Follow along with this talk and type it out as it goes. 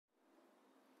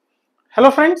Hello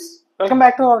friends, welcome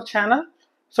back to our channel.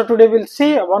 So today we'll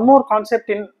see one more concept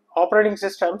in operating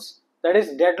systems, that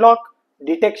is deadlock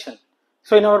detection.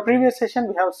 So in our previous session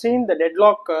we have seen the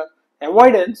deadlock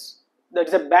avoidance, that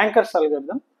is a banker's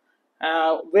algorithm,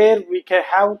 where we can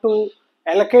have to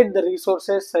allocate the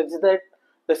resources such that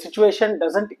the situation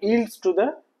doesn't yield to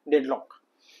the deadlock.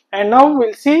 And now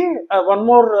we'll see one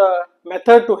more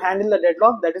method to handle the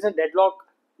deadlock, that is a deadlock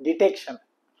detection.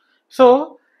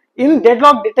 So in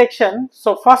deadlock detection,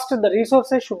 so first the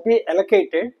resources should be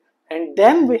allocated and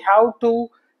then we have to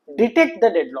detect the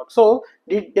deadlock. So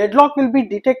the deadlock will be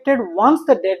detected once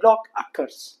the deadlock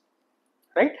occurs,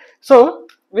 right? So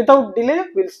without delay,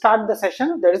 we'll start the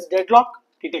session, that is deadlock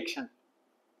detection.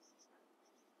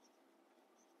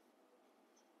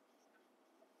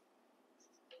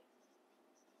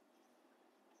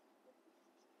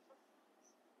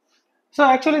 So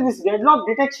actually this deadlock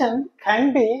detection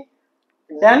can be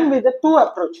done with the two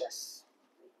approaches.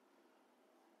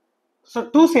 So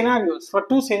two scenarios.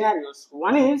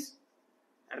 One is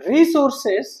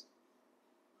resources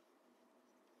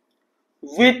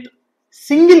with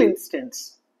single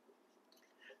instance.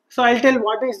 So I'll tell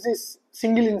what is this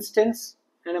single instance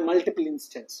and a multiple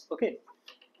instance. Okay.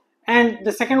 And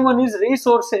the second one is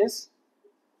resources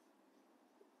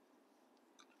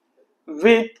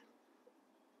with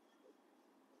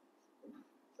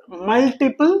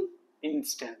multiple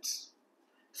instance.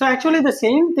 So actually the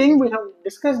same thing we have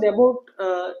discussed about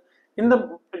in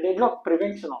the deadlock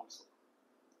prevention also.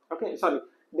 Okay, sorry,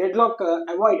 deadlock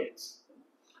avoidance.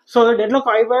 So the deadlock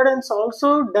avoidance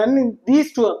also done in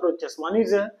these two approaches. One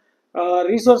is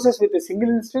resources with a single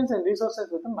instance and resources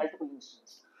with a multiple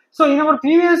instance. So in our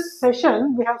previous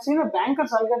session, we have seen a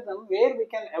banker's algorithm where we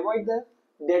can avoid the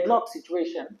deadlock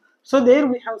situation. So there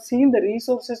we have seen the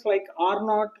resources like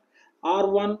R0,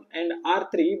 R1 and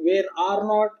R3, where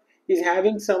R0 is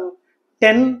having some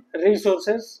 10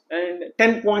 resources and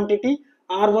 10 quantity,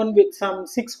 R1 with some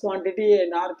 6 quantity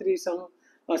and R3 some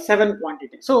 7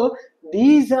 quantity. So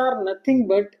these are nothing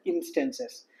but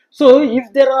instances. So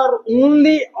if there are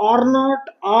only R0,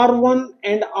 R1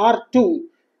 and R2,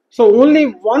 so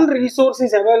only one resource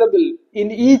is available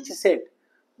in each set,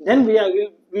 then we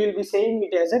will be saying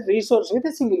it as a resource with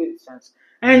a single instance.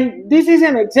 And this is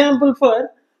an example for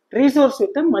resource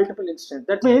with a multiple instance.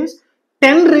 That means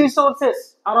 10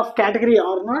 resources are of category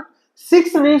R0,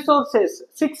 6 resources,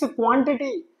 6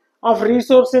 quantity of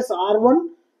resources R1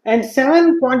 and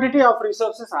 7 quantity of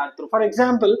resources R2. For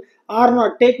example,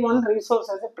 R0, take one resource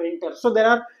as a printer. So there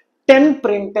are 10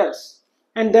 printers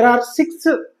and there are 6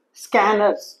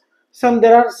 scanners.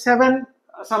 There are 7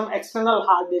 some external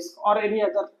hard disk or any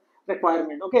other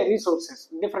requirement. Okay, resources,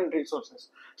 different resources.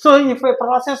 So if a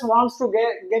process wants to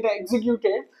get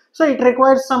executed, so it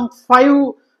requires some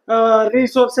 5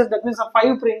 resources, that means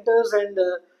 5 printers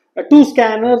and 2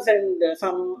 scanners and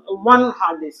some 1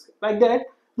 hard disk. Like that,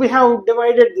 we have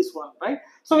divided this one, right?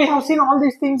 So we have seen all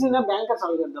these things in a banker's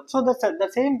algorithm. So that's the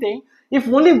same thing. If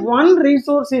only one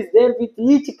resource is there with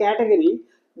each category,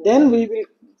 then we will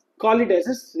call it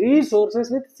as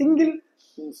resources with single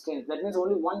instance. That means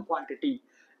only one quantity.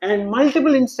 And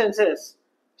multiple instances.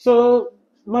 So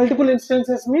multiple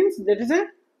instances means there is a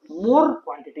more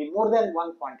quantity, more than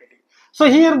one quantity. So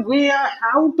here we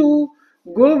have to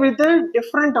go with the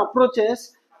different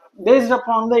approaches based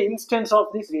upon the instance of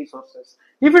these resources.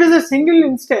 If it is a single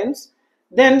instance,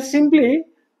 then simply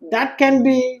that can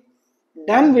be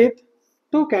done with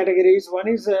two categories. One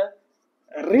is a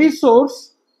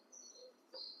resource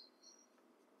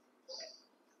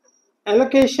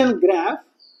allocation graph.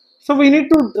 So we need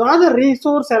to draw the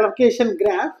resource allocation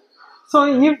graph. So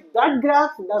if that graph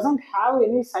doesn't have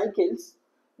any cycles,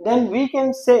 then we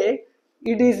can say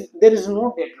there is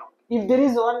no deadlock. If there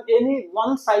is any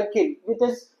one cycle with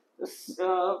a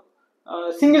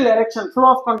single direction,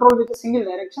 flow of control with a single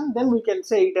direction, then we can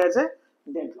say it as a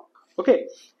deadlock. Okay,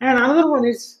 and another one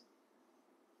is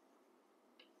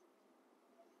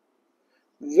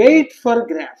wait for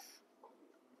graph.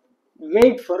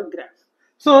 Wait for graph.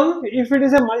 So if it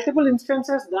is a multiple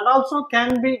instances, that also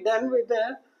can be done with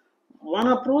a one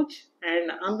approach,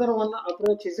 and another one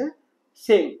approach is a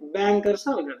same banker's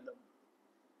algorithm.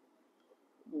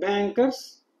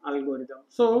 Banker's algorithm.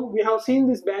 So we have seen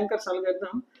this banker's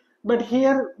algorithm, but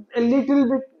here a little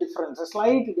bit difference, a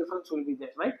slight difference will be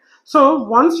there, right? So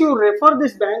once you refer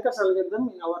this banker's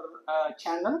algorithm in our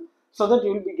channel, so that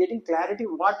you will be getting clarity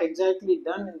what exactly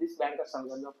done in this banker's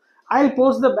algorithm. I'll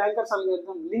post the banker's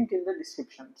algorithm link in the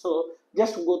description. So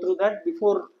just go through that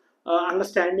before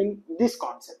understanding this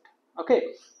concept.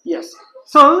 Okay. Yes.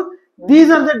 So these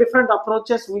are the different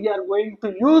approaches we are going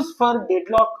to use for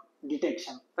deadlock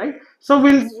detection, right? So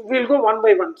we'll go one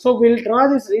by one. So we'll draw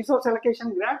this resource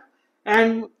allocation graph,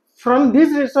 and from this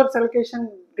resource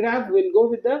allocation graph we'll go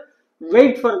with the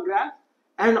wait for graph,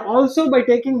 and also by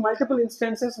taking multiple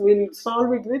instances we'll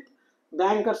solve it with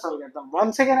Banker's algorithm.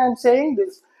 Once again I'm saying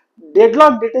this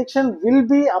deadlock detection will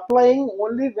be applying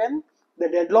only when the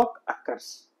deadlock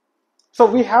occurs. So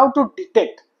we have to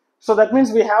detect. So that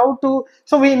means we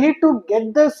need to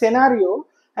get the scenario,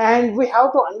 and we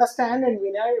have to understand, and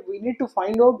we need to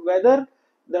find out whether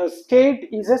the state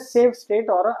is a safe state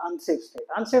or an unsafe state.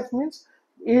 Unsafe means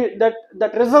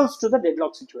that results to the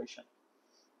deadlock situation.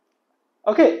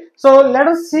 Okay, so let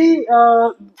us see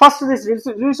first this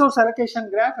resource allocation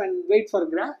graph and wait for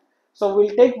graph. So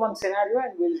we'll take one scenario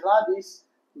and we'll draw these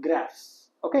graphs.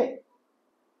 Okay.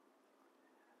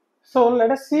 So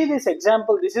let us see this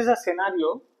example. This is a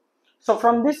scenario. So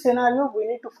from this scenario, we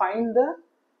need to find the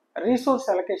resource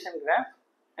allocation graph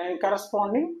and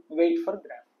corresponding wait for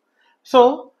graph.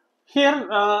 So here,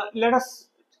 let us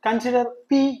consider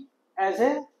P as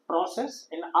a process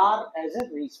and R as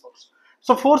a resource.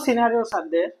 So four scenarios are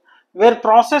there where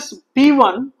process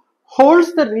P1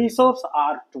 holds the resource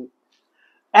R2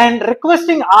 and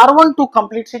requesting R1 to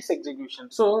complete its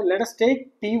execution. So let us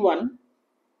take P1.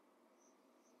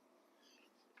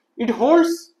 It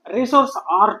holds resource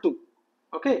R2.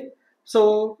 Okay,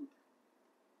 so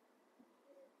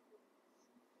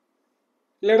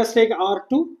let us take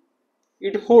R2.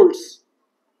 It holds.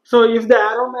 So if the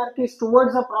arrow mark is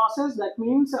towards the process, that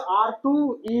means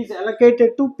R2 is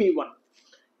allocated to P1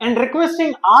 and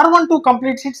requesting R1 to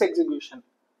complete its execution.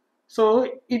 So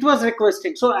it was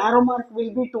requesting. So arrow mark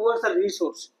will be towards the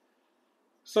resource.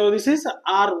 So this is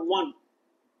R1.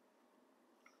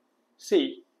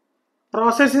 See,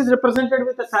 process is represented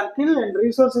with a circle and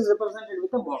resource is represented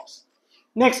with a box.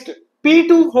 Next,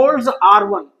 P2 holds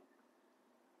R1.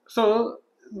 So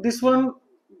this one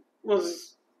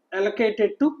was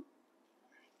allocated to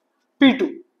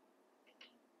P2.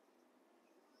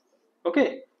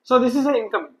 Okay, so this is an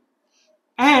incoming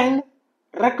and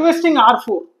requesting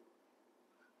R4.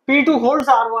 P2 holds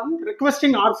R1,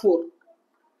 requesting R4.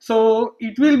 So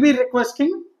it will be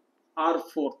requesting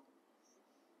R4.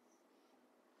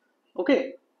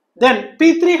 Okay, then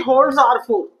P3 holds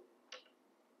R4.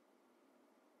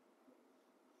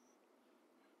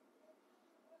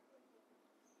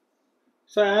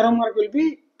 So arrow mark will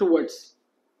be towards.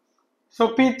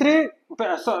 So P3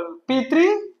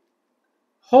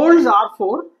 holds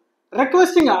R4,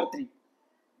 requesting R3.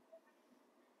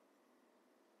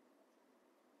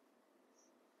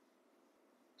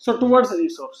 So towards the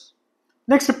resource.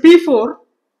 Next, P4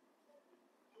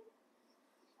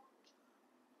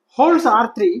 holds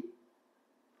R3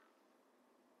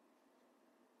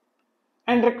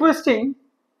 and requesting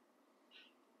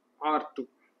R2.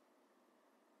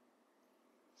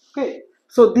 Okay,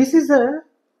 so this is a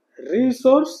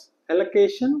resource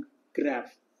allocation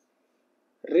graph.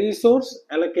 Resource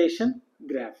allocation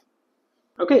graph.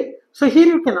 Okay, so here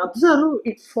you can observe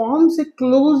it forms a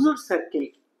closed circle.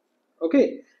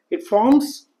 Okay, it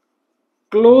forms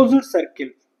closed circle.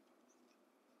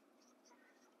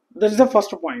 That is the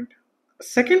first point.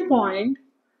 Second point,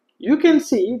 you can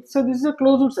see, so this is a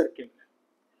closed circle.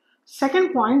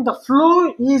 Second point, the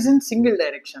flow is in single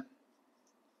direction.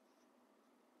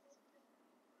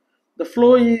 The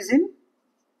flow is in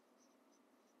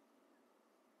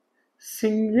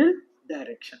single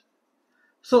direction.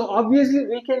 So obviously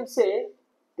we can say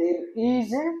there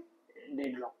is a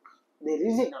deadlock. There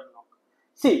is a deadlock.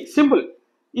 See, simple.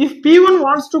 If P1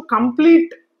 wants to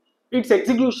complete its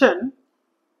execution,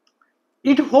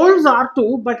 it holds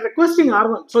R2 but requesting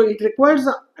R1. So it requires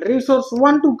resource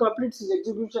 1 to complete its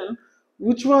execution,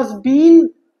 which was being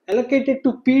allocated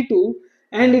to P2.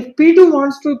 And if P2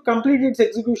 wants to complete its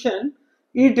execution,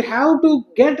 it have to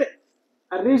get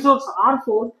a resource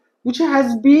R4 which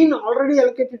has been already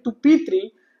allocated to P3,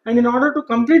 and in order to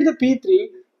complete the P3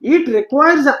 it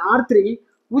requires the R3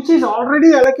 which is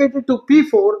already allocated to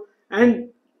P4, and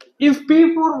if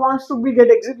P4 wants to be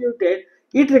get executed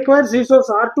it requires resource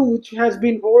R2 which has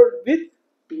been held with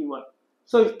P1.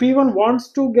 So if P1 wants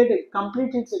to get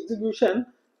complete its execution,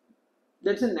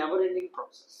 that's a never ending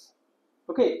process.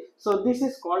 Okay, so this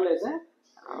is called as a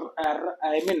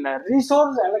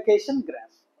resource allocation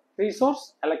graph.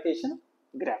 Resource allocation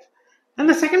graph. And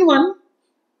the second one,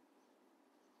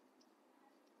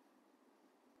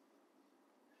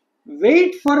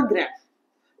 wait for graph.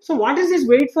 So what is this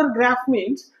wait for graph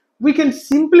means? We can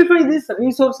simplify this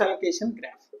resource allocation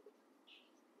graph.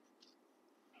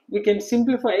 We can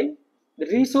simplify the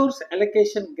resource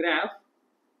allocation graph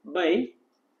by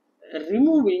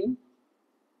removing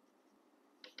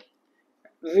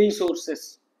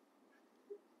resources.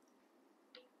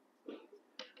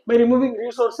 By removing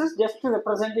resources, just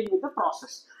representing with the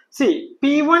process. See,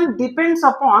 P1 depends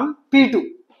upon P2.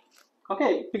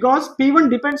 Okay, because P1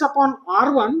 depends upon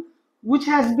R1 which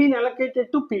has been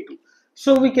allocated to P2.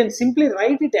 So we can simply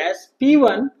write it as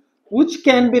P1 which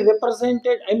can be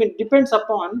represented, depends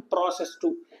upon process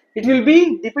 2. It will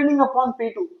be depending upon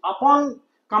P2. Upon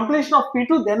completion of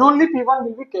P2, then only P1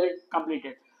 will be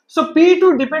completed. So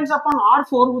P2 depends upon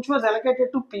R4 which was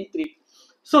allocated to P3.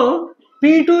 So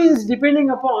P2 is depending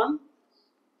upon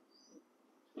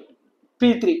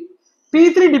P3.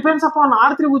 P3 depends upon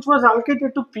R3 which was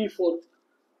allocated to P4.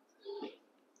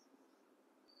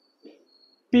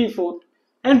 P4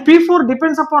 and P4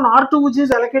 depends upon R2 which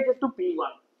is allocated to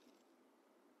P1.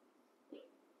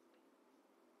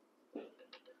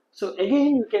 So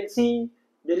again you can see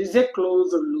there is a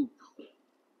closed loop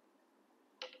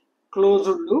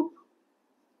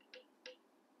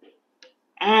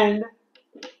and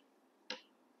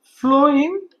flow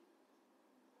in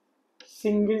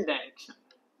single direction.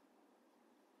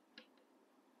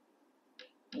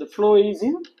 The flow is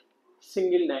in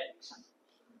single direction.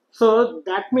 So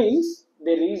that means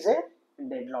there is a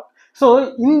deadlock.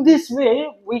 So in this way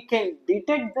we can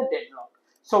detect the deadlock.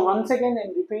 So once again I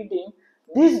am repeating,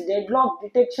 this deadlock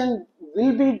detection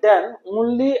will be done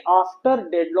only after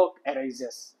deadlock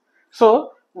arises.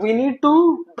 So we need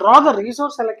to draw the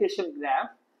resource allocation graph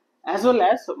as well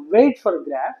as wait for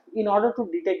graph in order to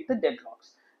detect the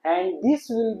deadlocks. And this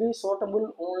will be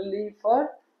suitable only for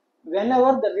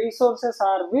whenever the resources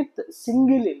are with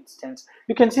single instance.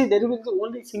 You can see there is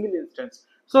only single instance.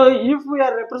 So if we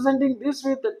are representing this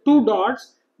with two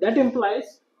dots, that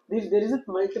implies this there is a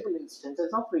multiple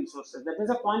instances of resources. That means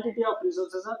the quantity of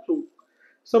resources are 2.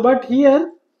 So but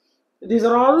here these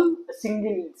are all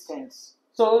single instance.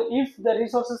 So if the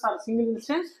resources are single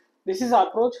instance, this is the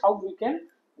approach how we can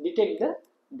detect the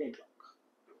deadlock.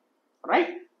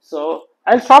 Right? So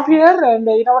I'll stop here, and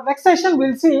in our next session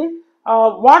we'll see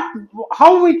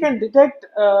how we can detect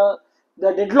the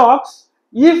deadlocks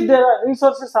if there are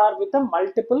resources are with a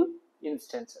multiple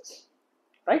instances.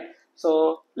 Right?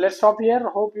 So let's stop here.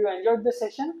 Hope you enjoyed the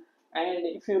session, and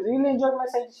if you really enjoyed my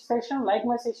session, like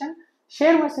my session,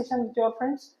 share my session with your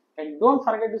friends, and don't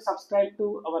forget to subscribe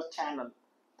to our channel.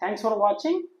 Thanks for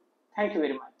watching. Thank you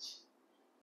very much.